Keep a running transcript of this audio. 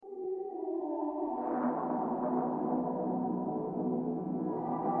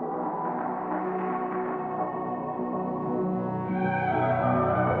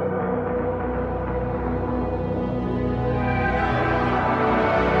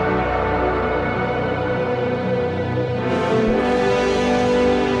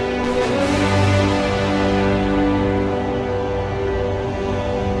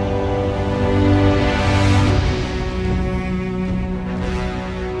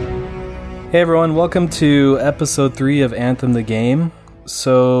Hey everyone, welcome to episode 3 of Anthem the Game.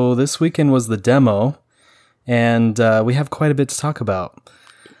 So this weekend was the demo, and we have quite a bit to talk about.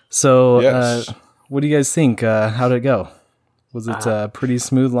 So Yes. what do you guys think? How did it go? Was it a pretty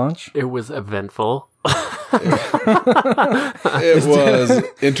smooth launch? It was eventful. It was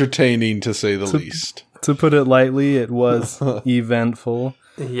entertaining, to say the least. To put it lightly, it was eventful.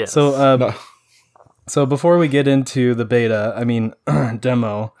 Yes. So so before we get into the beta,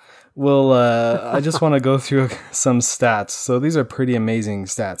 demo, I just want to go through some stats. So these are pretty amazing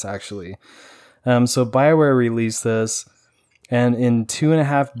stats, actually. So BioWare released this, and in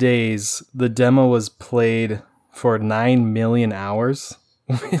 2.5 days, the demo was played for 9 million hours,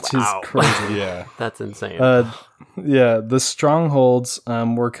 which is crazy. Yeah. That's insane. The strongholds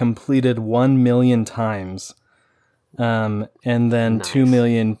were completed 1 million times, and then Nice. 2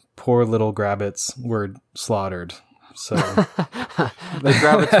 million poor little grabbits were slaughtered. So the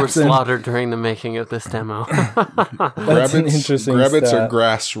grabbits were slaughtered during the making of this demo. That's an interesting Grabbits stat. are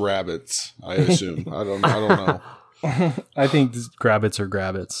grass rabbits, I assume. I don't know. I think grabbits are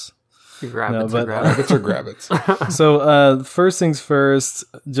grabbits. Grabbits but- are grabbits. Rabbits are grabbits. So first things first,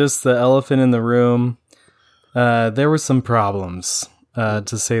 just the elephant in the room. There were some problems,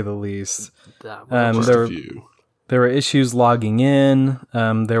 to say the least. Just there a were few. There were issues logging in.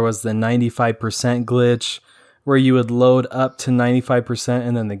 There was the 95% glitch where you would load up to 95%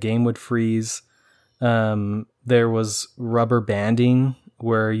 and then the game would freeze. There was rubber banding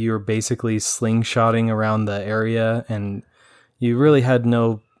where you were basically slingshotting around the area and you really had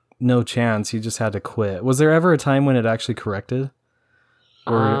no chance. You just had to quit. Was there ever a time when it actually corrected?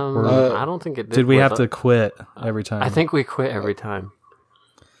 I don't think it did. Did we with have it. to quit every time? I think we quit every time.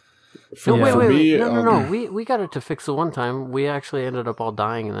 For, Yeah. No, for wait. me, No. We got it to fix the one time. We actually ended up all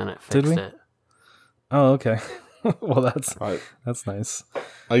dying and then it Did fixed we? it. Oh, okay. Well, that's nice.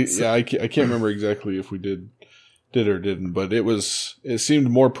 I can't remember exactly if we did or didn't, but it seemed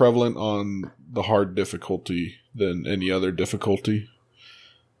more prevalent on the hard difficulty than any other difficulty.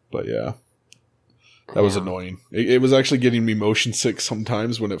 But yeah. That was annoying. It was actually getting me motion sick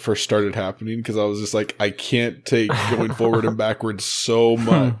sometimes when it first started happening because I was just like, I can't take going forward and backwards so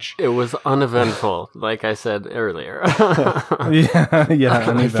much. It was uneventful, like I said earlier. Yeah.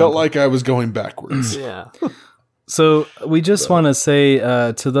 I felt like I was going backwards. Yeah. So we just want to say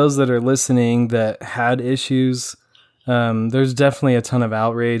to those that are listening that had issues, there's definitely a ton of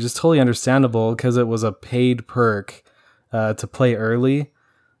outrage. It's totally understandable because it was a paid perk to play early.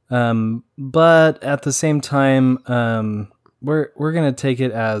 But at the same time, we're gonna take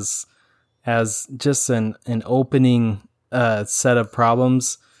it as just an opening set of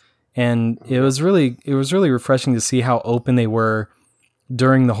problems, and it was really refreshing to see how open they were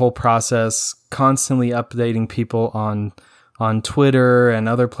during the whole process, constantly updating people on Twitter and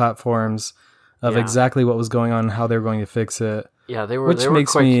other platforms of exactly what was going on and how they were going to fix it. Yeah, they were Which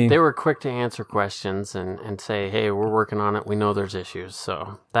makes quick. me- They were quick to answer questions and say, "Hey, we're working on it. We know there's issues."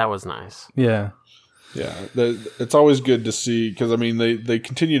 So that was nice. Yeah. Yeah, it's always good to see because they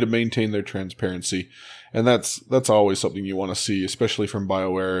continue to maintain their transparency, and that's always something you want to see, especially from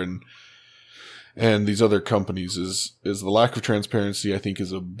BioWare and these other companies. Is the lack of transparency? I think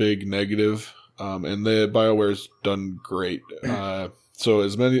is a big negative, and the BioWare's done great. So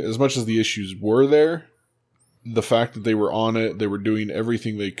as much as the issues were there, the fact that they were on it, they were doing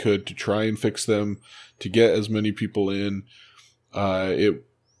everything they could to try and fix them, to get as many people in.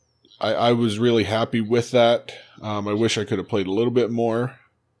 I was really happy with that. I wish I could have played a little bit more,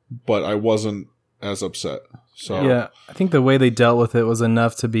 but I wasn't as upset. So Yeah, I think the way they dealt with it was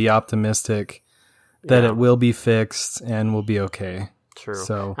enough to be optimistic that it will be fixed and will be okay. True.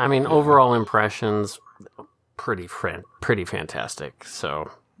 So overall impressions, pretty fantastic. So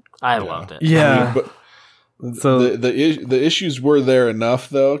I loved it. yeah. but So the issues were there enough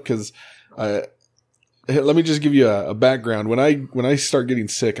though, because let me just give you a background. When I start getting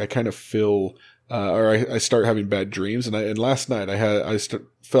sick, I kind of feel, I start having bad dreams. And last night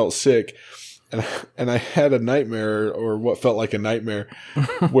felt sick, and I had a nightmare, or what felt like a nightmare,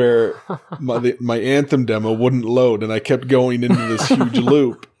 where my Anthem demo wouldn't load, and I kept going into this huge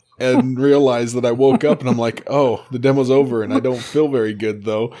loop. And realized that I woke up and I'm like, oh, the demo's over, and I don't feel very good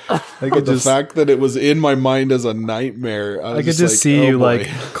though. But the fact that it was in my mind as a nightmare, I could just like, see oh, you boy. like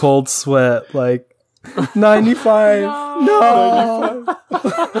cold sweat, like 95. No.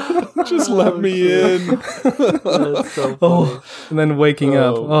 Just let me in. That's so funny. Oh, and then waking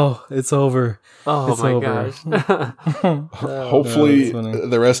up. Oh. Oh, it's over. Oh It's my over. gosh. Hopefully, that's funny.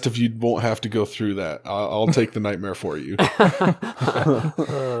 the rest of you won't have to go through that. I'll take the nightmare for you.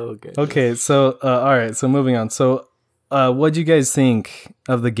 Oh, good. Okay, so all right, so moving on. So what'd you guys think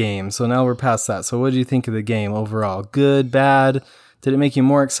of the game? So now we're past that. So what did you think of the game overall? Good, bad? Did it make you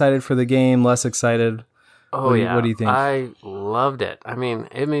more excited for the game, less excited? Oh, yeah. What do you think? I loved it. I mean,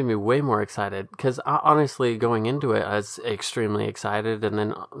 it made me way more excited because honestly, going into it, I was extremely excited. And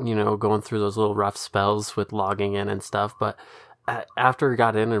then, going through those little rough spells with logging in and stuff. But after I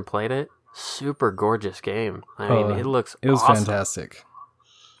got in and played it, super gorgeous game. I mean, it looks It was awesome. fantastic.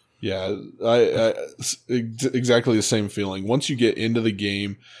 Yeah, I exactly the same feeling. Once you get into the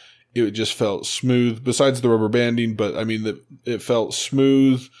game, it just felt smooth, besides the rubber banding. But I mean, it felt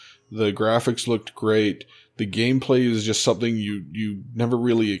smooth. The graphics looked great. The gameplay is just something you never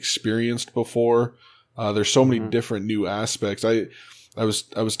really experienced before. There's so many different new aspects. I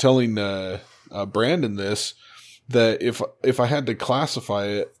was telling Brandon this, that if I had to classify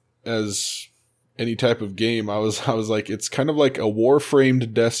it as any type of game, I was like, it's kind of like a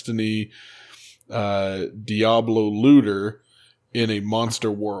Warframed Destiny, Diablo looter in a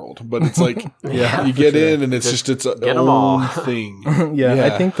monster world, but it's like, you get in and it's just its own thing. Yeah,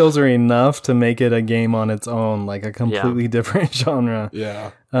 I think those are enough to make it a game on its own, like a completely different genre.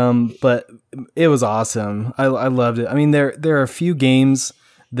 Yeah. But it was awesome. I loved it. I mean, there are a few games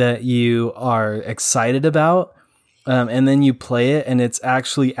that you are excited about, and then you play it and it's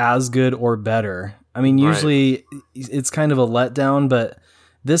actually as good or better. I mean, usually it's kind of a letdown, but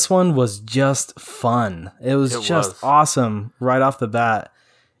this one was just fun. It was just awesome right off the bat,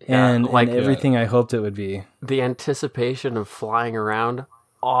 and everything I hoped it would be. The anticipation of flying around,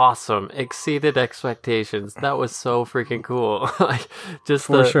 awesome. Exceeded expectations. That was so freaking cool. Like, just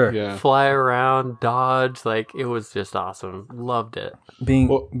fly around, dodge. Like, it was just awesome. Loved it. Being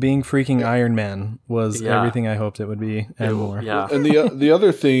freaking Iron Man was everything I hoped it would be, and more. Yeah. And the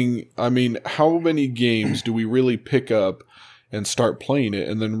other thing, I mean, how many games do we really pick up and start playing it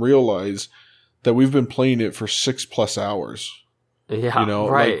and then realize that we've been playing it for 6+ hours? Yeah,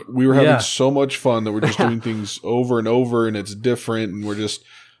 like we were having so much fun that we're just doing things over and over, and it's different, and we're just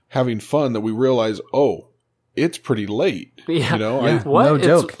having fun that we realize, oh, it's pretty late. Yeah. What? No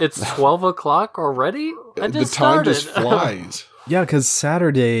joke. It's 12 o'clock already? The time just flies. Yeah, because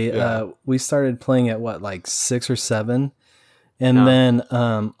Saturday we started playing at like 6 or 7, and then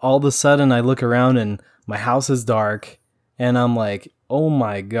all of a sudden I look around and my house is dark, and I'm like, oh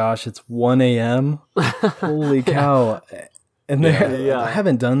my gosh, it's 1 a.m. Holy cow! And I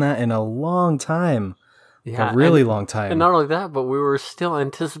haven't done that in a long time. Yeah, a really long time. And not only that, but we were still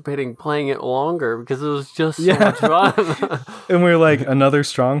anticipating playing it longer because it was just so much fun. And we were like, another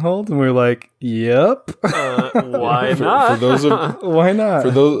stronghold? And we were like, yep. Why not? Why not?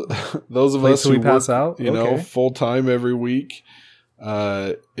 For those of us who pass work, out, full time every week,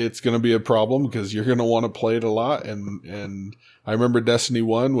 it's going to be a problem because you're going to want to play it a lot. And I remember Destiny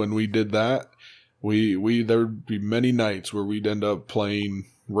 1 when we did that. There would be many nights where we'd end up playing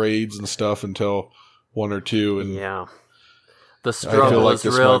raids and stuff until 1 or 2, and the struggle was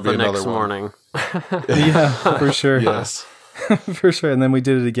real the next morning. Yeah, for sure. Yes, for sure. And then we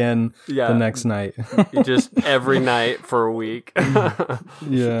did it again the next night. Just every night for a week.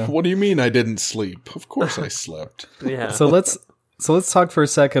 Yeah. What do you mean I didn't sleep? Of course I slept. Yeah. So let's talk for a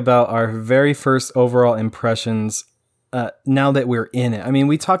sec about our very first overall impressions. Now that we're in it, I mean,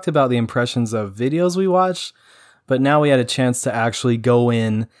 we talked about the impressions of videos we watched, but now we had a chance to actually go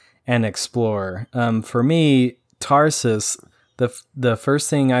in and explore. For me, Tarsus, the first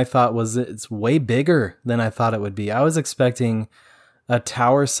thing I thought was it's way bigger than I thought it would be. I was expecting a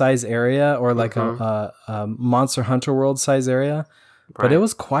tower size area or like a Monster Hunter World size area, but it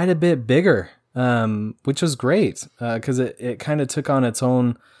was quite a bit bigger, which was great because it kind of took on its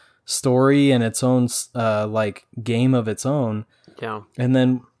own story and its own like game of its own. Yeah. And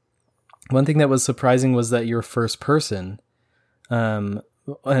then one thing that was surprising was that you're first person. But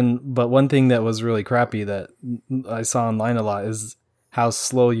one thing that was really crappy that I saw online a lot is how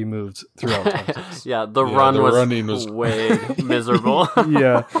slow you moved throughout Tarsus. The running was way miserable.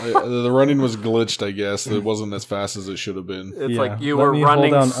 Yeah. The running was glitched, I guess. It wasn't as fast as it should have been. It's like you were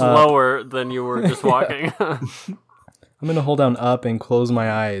running slower than you were just walking. I'm going to hold down up and close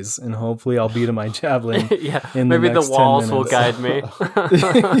my eyes, and hopefully I'll beat my javelin. Maybe the walls will guide me.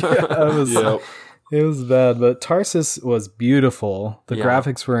 It was bad, but Tarsus was beautiful. The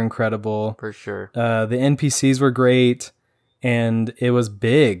graphics were incredible. For sure. The NPCs were great, and it was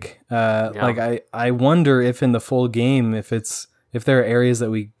big. Like I wonder if in the full game, if there are areas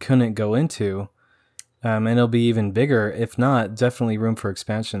that we couldn't go into, and it'll be even bigger. If not, definitely room for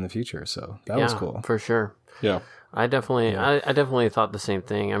expansion in the future. So that was cool. For sure. Yeah. I definitely thought the same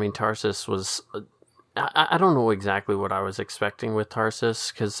thing. I mean, Tarsus was, I don't know exactly what I was expecting with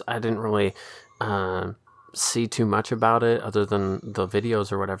Tarsus because I didn't really see too much about it other than the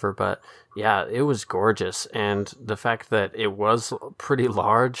videos or whatever, but yeah, it was gorgeous, and the fact that it was pretty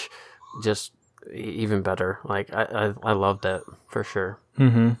large, just even better. Like I loved it for sure.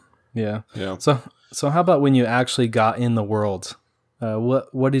 Mm-hmm. Yeah. Yeah. So how about when you actually got in the world?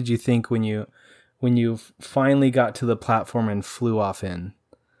 What did you think when you finally got to the platform and flew off in?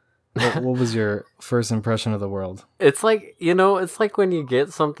 What was your first impression of the world? It's like, it's like when you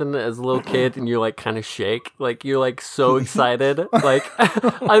get something as a little kid and you like kind of shake, like you're like so excited. Like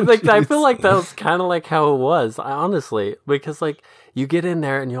I feel like that was kind of like how it was, honestly, because like you get in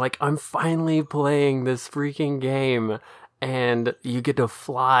there and you're like, I'm finally playing this freaking game. And you get to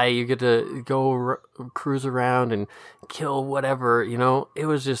fly, you get to go cruise around and kill whatever, It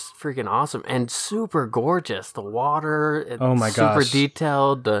was just freaking awesome and super gorgeous. The water, oh my super gosh,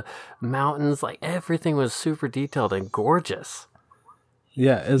 detailed. The mountains, like everything was super detailed and gorgeous.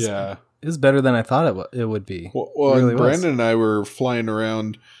 Yeah, it's better than I thought it would be. Well, really Brandon and I were flying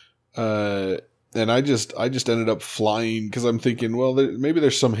around, and I just ended up flying because I'm thinking, well, maybe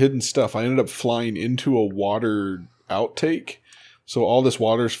there's some hidden stuff. I ended up flying into a water outtake, so all this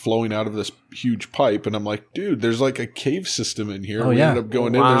water's flowing out of this huge pipe, and I'm like, dude, there's like a cave system in here. We ended up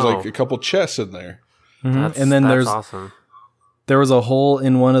going in. There's like a couple chests in there. Mm-hmm. And then there's awesome. There was a hole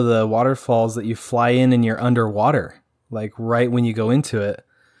in one of the waterfalls that you fly in and you're underwater, like right when you go into it.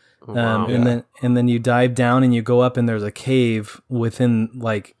 Wow. And then you dive down and you go up and there's a cave within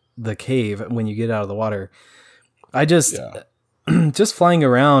like the cave when you get out of the water. I just just flying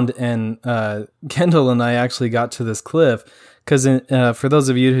around, and Kendall and I actually got to this cliff because for those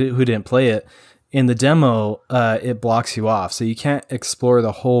of you who didn't play it, in the demo, it blocks you off. So you can't explore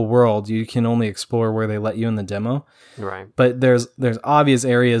the whole world. You can only explore where they let you in the demo. Right. But there's obvious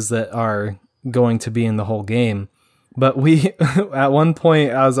areas that are going to be in the whole game. But we, at one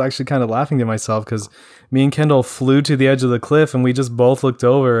point, I was actually kind of laughing to myself because me and Kendall flew to the edge of the cliff and we just both looked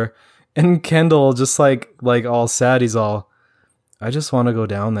over, and Kendall just like all sad. He's all, I just want to go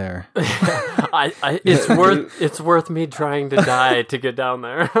down there. It's worth me trying to die to get down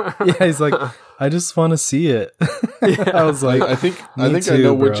there. Yeah, he's like, I just want to see it. I was like, I think I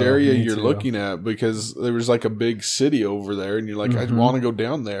know which area you're looking at, because there was like a big city over there, and you're like, I want to go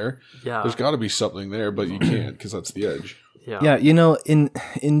down there. Yeah, there's got to be something there, but you can't because that's the edge. Yeah.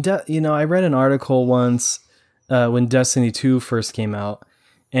 I read an article once when Destiny 2 first came out,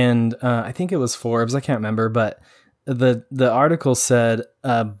 and I think it was Forbes. I can't remember, but the article said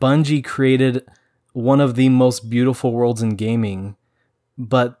Bungie created one of the most beautiful worlds in gaming,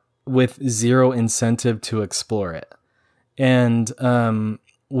 but with zero incentive to explore it. And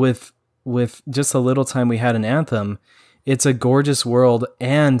with just a little time we had in Anthem, it's a gorgeous world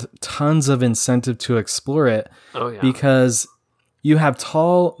and tons of incentive to explore it. Oh yeah, because you have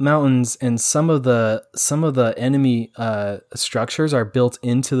tall mountains, and some of the enemy structures are built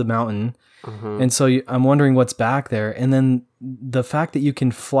into the mountain. Mm-hmm. And so I'm wondering what's back there. And then the fact that you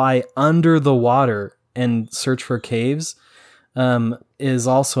can fly under the water and search for caves is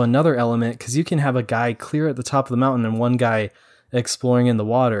also another element, because you can have a guy clear at the top of the mountain and one guy exploring in the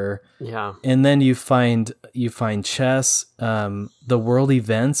water. Yeah. And then you find chests. The world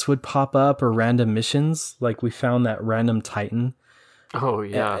events would pop up, or random missions. Like we found that random Titan. Oh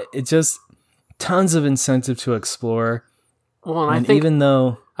yeah. It's just tons of incentive to explore. Well, and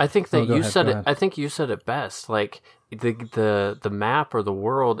I think that you said it. I think you said it best. Like the map or the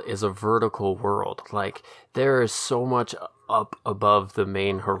world is a vertical world. Like there is so much up above the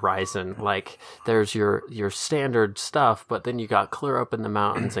main horizon. Like there's your standard stuff, but then you got clear up in the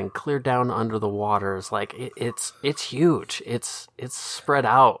mountains and clear down under the waters. Like it's huge. It's spread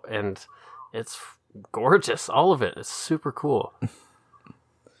out and it's gorgeous. All of it is super cool.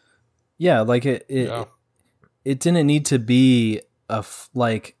 Yeah, like it didn't need to be a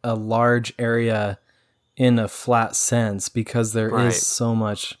large area in a flat sense, because there is so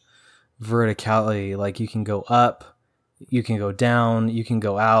much verticality. Like you can go up, you can go down, you can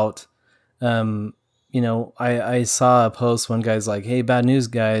go out. I saw a post, one guy's like, hey, bad news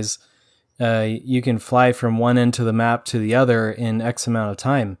guys, you can fly from one end to the map to the other in X amount of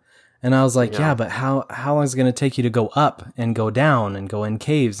time. And I was like, yeah, but how long is it going to take you to go up and go down and go in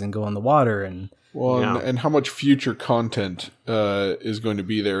caves and go in the water? And and how much future content is going to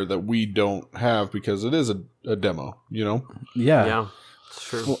be there that we don't have, because it is a demo, Yeah, it's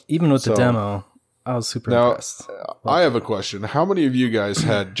true. Well, even with the demo, I was super impressed. I have a question. How many of you guys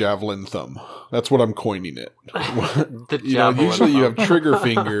had javelin thumb? That's what I'm coining it. Usually you have trigger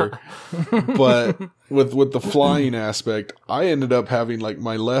finger, but with the flying aspect, I ended up having like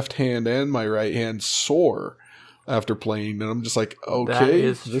my left hand and my right hand sore. after playing, and I'm just like, That okay,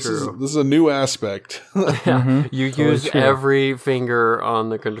 is this true. is a new aspect. Yeah, you Totally use true. every finger on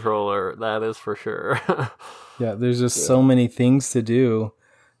the controller. That is for sure. Yeah, there's just so many things to do.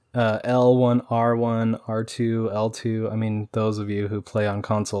 L1, R1, R2, L2. I mean, those of you who play on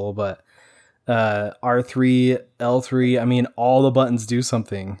console, but R3, L3. I mean, all the buttons do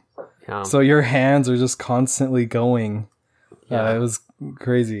something. Yeah. So your hands are just constantly going. Yeah. It was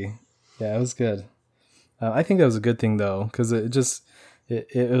crazy. Yeah, it was good. I think that was a good thing though, because it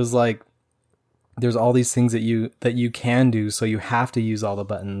was like there's all these things that you can do, so you have to use all the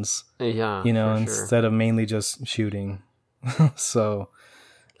buttons, Yeah. for sure. Instead of mainly just shooting. So,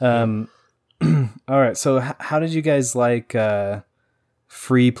 all right. So, how did you guys like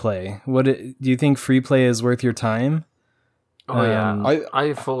free play? Do you think free play is worth your time? Oh yeah,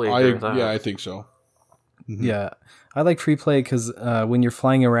 I fully agree with that. Yeah, I think so. Mm-hmm. Yeah, I like free play because when you're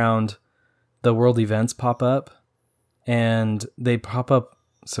flying around, the world events pop up, and they pop up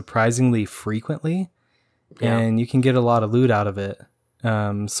surprisingly frequently, and you can get a lot of loot out of it.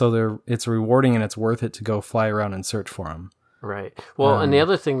 So it's rewarding and it's worth it to go fly around and search for them. Right. Well, and the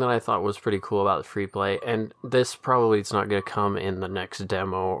other thing that I thought was pretty cool about the free play, and this probably is not going to come in the next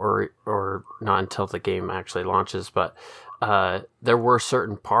demo or not until the game actually launches, but there were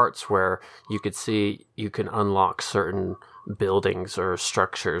certain parts where you could see you can unlock certain buildings or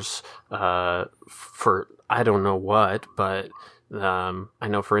structures for I don't know what, but I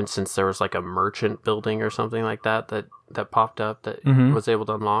know, for instance, there was like a merchant building or something like that popped up that was able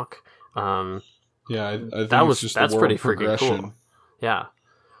to unlock. Yeah, I think that's pretty freaking cool. Yeah.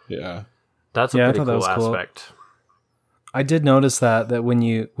 Yeah. That's a pretty cool aspect. Cool. I did notice that when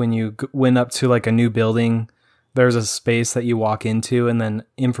you went up to like a new building, there's a space that you walk into, and then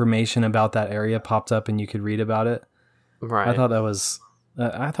information about that area popped up, and you could read about it. Right. I thought that was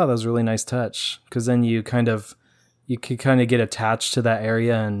a really nice touch, because then you could kind of get attached to that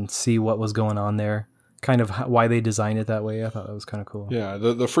area and see what was going on there. Kind of why they designed it that way. I thought that was kind of cool. Yeah,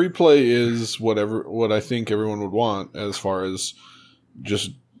 the free play is what I think everyone would want, as far as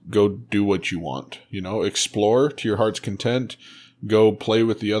just go do what you want. Explore to your heart's content. Go play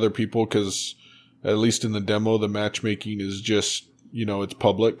with the other people, because at least in the demo, the matchmaking is just, it's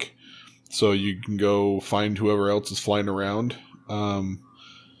public. So you can go find whoever else is flying around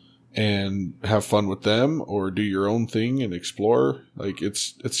and have fun with them, or do your own thing and explore. Like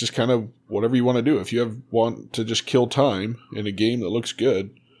it's just kind of whatever you want to do. If you want to just kill time in a game that looks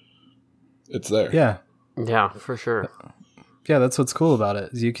good, it's there. Yeah. Yeah, for sure. Yeah, that's what's cool about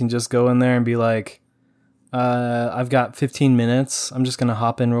it. Is you can just go in there and be like, I've got 15 minutes. I'm just going to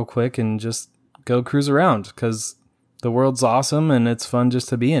hop in real quick and just go cruise around, because the world's awesome and it's fun just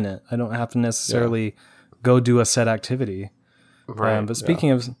to be in it. I don't have to necessarily go do a set activity. Right. But speaking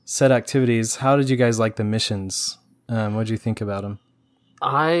of set activities, how did you guys like the missions? What did you think about them?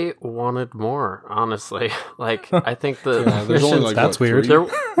 I wanted more, honestly. Like, I think the there's missions, only like, that's what, weird. 3?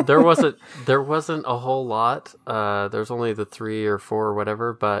 there wasn't a whole lot. There's only the 3 or 4 or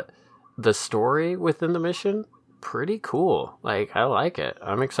whatever, but the story within the mission, pretty cool. Like, I like it.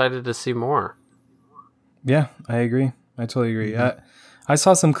 I'm excited to see more. Yeah, I agree. I totally agree. I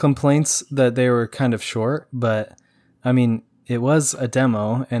saw some complaints that they were kind of short, but I mean, it was a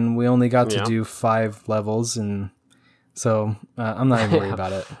demo and we only got to do 5 levels, and so I'm not even worried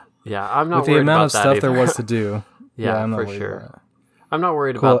about it. Yeah, I'm not with the worried amount about of that stuff either. there was to do. Yeah, I'm not for worried sure. about it. I'm not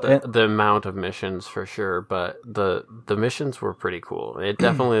worried Cool. about the amount of missions for sure, but the missions were pretty cool. It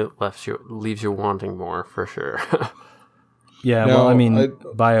definitely leaves you wanting more for sure. Yeah, Now, well, I mean,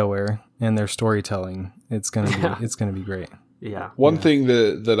 BioWare and their storytelling, it's gonna be great. Yeah. One thing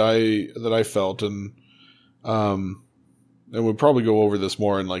that I felt, and we'll probably go over this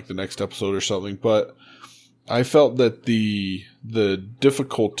more in like the next episode or something, but I felt that the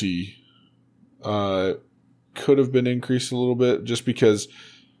difficulty could have been increased a little bit, just because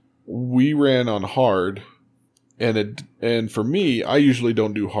we ran on hard, and for me, I usually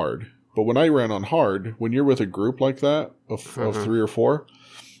don't do hard, but when I ran on hard, when you're with a group like that of 3 or 4,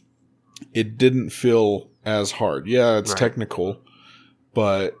 it didn't feel as hard. Yeah, it's technical,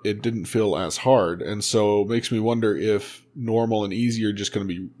 but it didn't feel as hard. And so it makes me wonder if normal and easy are just going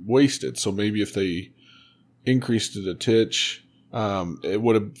to be wasted. So maybe if they increased it a titch, it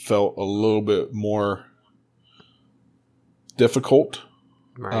would have felt a little bit more difficult.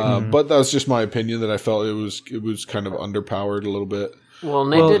 Right. But that was just my opinion, that I felt it was kind of underpowered a little bit.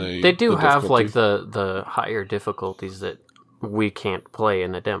 Well, and they do have like the higher difficulties that we can't play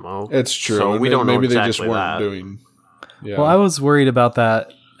in the demo. It's true. So we don't maybe know exactly they just weren't that. doing. Yeah. Well, I was worried about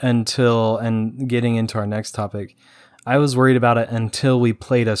that and getting into our next topic, I was worried about it until we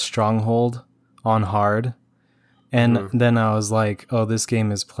played a stronghold on hard. And then I was like, oh, this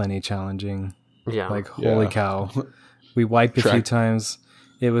game is plenty challenging. Yeah. Like, holy cow. We wiped a few times.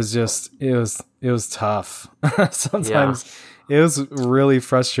 It was just, it was tough. Sometimes it was really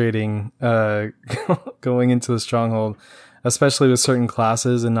frustrating going into the stronghold, especially with certain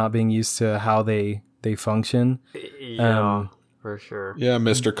classes and not being used to how they function. Yeah, for sure. Yeah,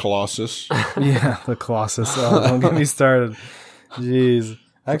 Mr. Colossus. Yeah, the Colossus. Oh, don't get me started. Jeez.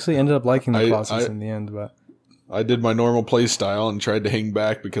 I actually ended up liking the Colossus in the end, but I did my normal play style and tried to hang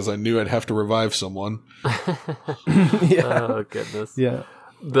back because I knew I'd have to revive someone. Oh, goodness. Yeah.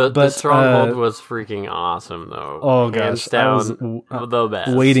 The stronghold was freaking awesome, though. Oh, gosh. Hands down, the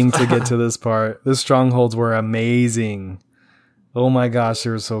best. Waiting to get to this part. The strongholds were amazing. Oh, my gosh.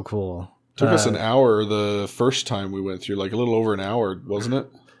 They were so cool. Took us an hour the first time we went through, like a little over an hour, wasn't it?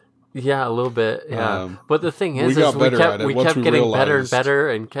 Yeah, a little bit. Yeah, but the thing is, we kept getting better and better,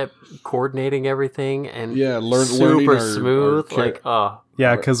 and kept coordinating everything, and learning smooth.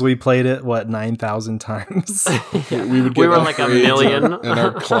 Yeah, because we played it 9,000 times. We were like a million in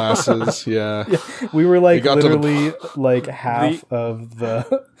our classes. Yeah, we were like literally like half of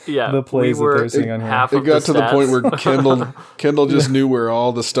the plays that they're seeing on here. It got to the point where Kendall just knew where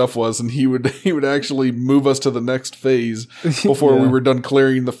all the stuff was, and he would actually move us to the next phase before we were done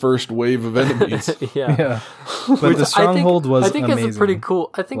clearing the first wave of enemies. Yeah. But the stronghold was amazing. It's a pretty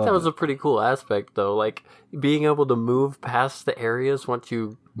cool. I think that was a pretty cool aspect, though. Like being able to move past the areas once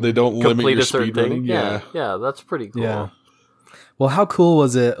you don't limit your a certain speed thing. running. Yeah, that's pretty cool. Yeah. Well, how cool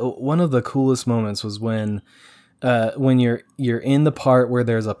was it? One of the coolest moments was when you're in the part where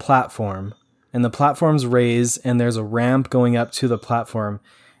there's a platform and the platform's raised and there's a ramp going up to the platform,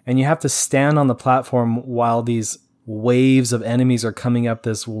 and you have to stand on the platform while these waves of enemies are coming up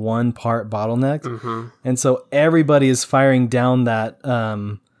this one part bottleneck. And so everybody is firing down the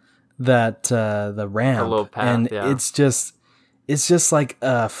ramp, a little path, and it's just like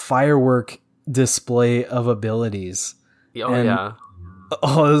a firework display of abilities. Oh,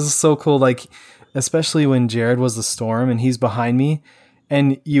 this is so cool. Like, especially when Jared was the storm and he's behind me,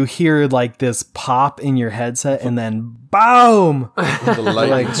 and you hear like this pop in your headset, and then boom! The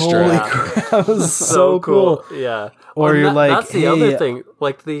lightning holy crap! That was so cool. Yeah. Or you're like, that's the other thing.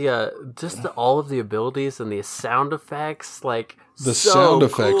 Like all of the abilities and the sound effects. Like the sound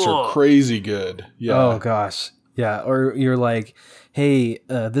effects are crazy good. Yeah. Oh gosh. Yeah. Or you're like, hey,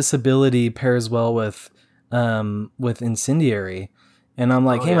 this ability pairs well with incendiary. And I'm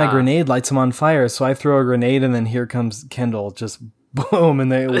like, my grenade lights them on fire. So I throw a grenade, and then here comes Kendall, just boom, and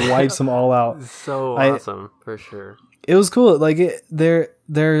they wipes them all out. So awesome, for sure. It was cool. Like there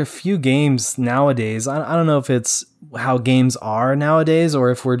are a few games nowadays. I don't know if it's how games are nowadays, or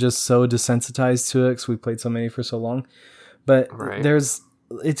if we're just so desensitized to it because we played so many for so long. But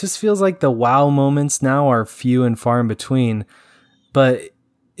it just feels like the wow moments now are few and far in between. But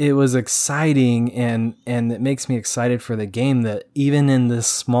it was exciting, and it makes me excited for the game that even in this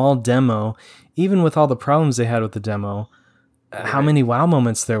small demo, even with all the problems they had with the demo, how many wow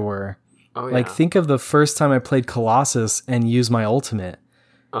moments there were. Oh, yeah. Like, think of the first time I played Colossus and used my ultimate.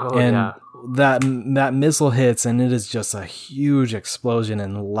 That missile hits, and it is just a huge explosion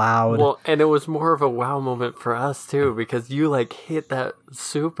and loud. Well, and it was more of a wow moment for us too, because you like hit that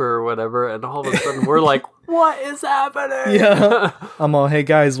super or whatever, and all of a sudden we're like, "What is happening?" Yeah, I'm all, "Hey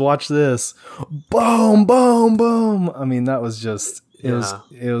guys, watch this!" Boom, boom, boom. I mean, that was just it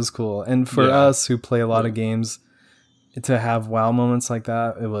was cool, and for us who play a lot of games, to have wow moments like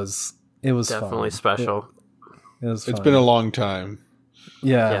that, it was definitely fun. Special. It was fun. It's been a long time.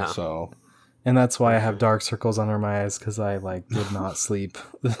 Yeah. So. And that's why I have dark circles under my eyes, because I did not sleep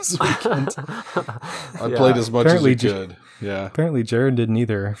this weekend. I played as much as I could. Yeah. Apparently Jared didn't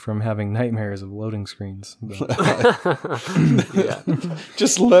either, from having nightmares of loading screens.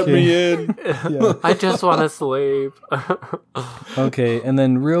 Just let me in. Yeah. I just want to sleep. Okay, and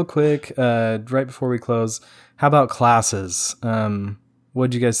then real quick, right before we close, how about classes? What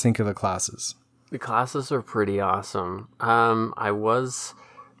did you guys think of the classes? The classes are pretty awesome. I was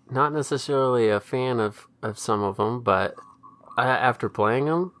not necessarily a fan of some of them, but after playing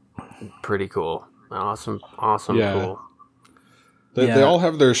them, pretty cool. Awesome, cool. They all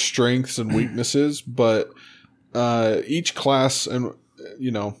have their strengths and weaknesses, but each class, and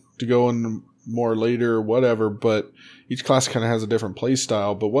to go in more later or whatever, but each class kind of has a different play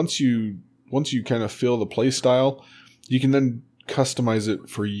style. But once you kind of feel the play style, you can then customize it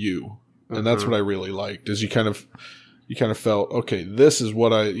for you. And that's what I really liked, is you kind of felt, okay, this is what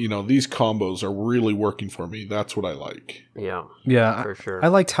these combos are really working for me. That's what I like. Yeah, for sure. I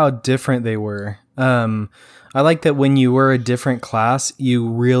liked how different they were. I liked that when you were a different class, you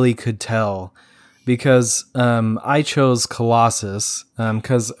really could tell. because I chose Colossus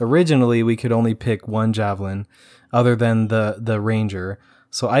because originally we could only pick one javelin other than the Ranger.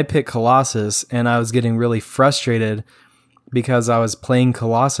 So I picked Colossus, and I was getting really frustrated because I was playing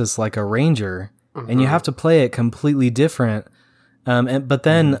Colossus like a Ranger, and you have to play it completely different. But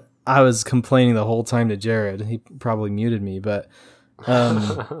then I was complaining the whole time to Jared. He probably muted me, but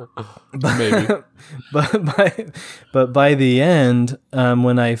Maybe. but by the end,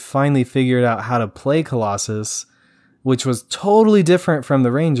 when I finally figured out how to play Colossus, which was totally different from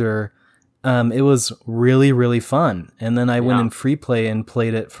the Ranger, it was really, really fun. And then I went in free play and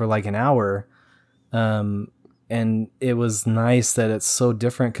played it for like an hour. And it was nice that it's so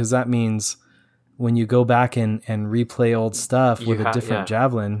different, because that means when you go back and replay old stuff with a different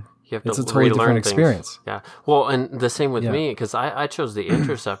javelin, it's a totally different experience. Yeah. Well, and the same with me, because I chose the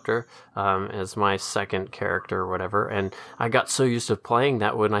Interceptor as my second character or whatever, and I got so used to playing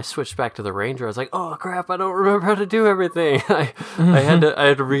that when I switched back to the Ranger, I was like, oh crap, I don't remember how to do everything. I had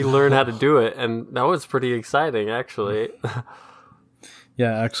to relearn how to do it, and that was pretty exciting, actually.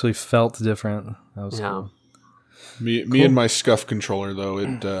 Yeah, it actually felt different. That was cool. Me and my Scuff controller, though,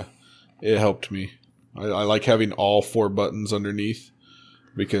 it helped me. I like having all 4 buttons underneath,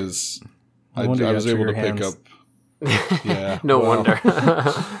 because I was able to pick up. Yeah, no wonder.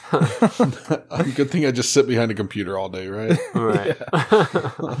 Good thing I just sit behind a computer all day, right? Right.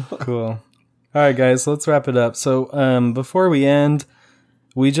 Cool. All right, guys, let's wrap it up. So before we end,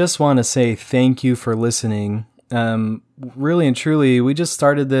 we just want to say thank you for listening. Really and truly, we just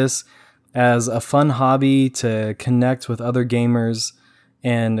started this as a fun hobby to connect with other gamers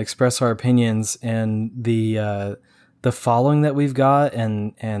and express our opinions, and the following that we've got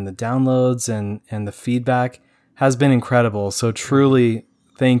and the downloads and the feedback has been incredible. So truly,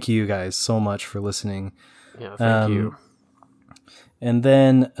 thank you guys so much for listening. Yeah, thank you. And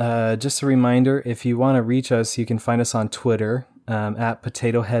then just a reminder, if you want to reach us, you can find us on Twitter at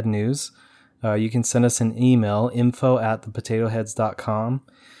Potato Head News. You can send us an email, info@thepotatoheads.com.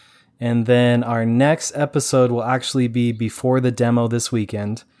 And then our next episode will actually be before the demo this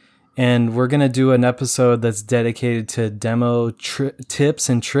weekend. And we're going to do an episode that's dedicated to demo tips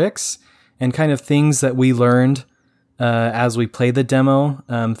and tricks and kind of things that we learned as we play the demo,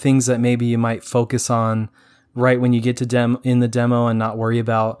 things that maybe you might focus on right when you get to in the demo and not worry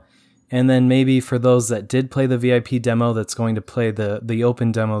about. And then maybe for those that did play the VIP demo that's going to play the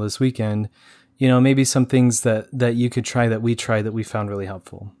open demo this weekend, maybe some things that you could try that we tried that we found really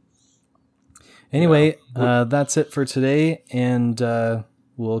helpful. Anyway, that's it for today, and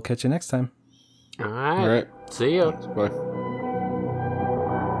we'll catch you next time. All right. See ya. Bye.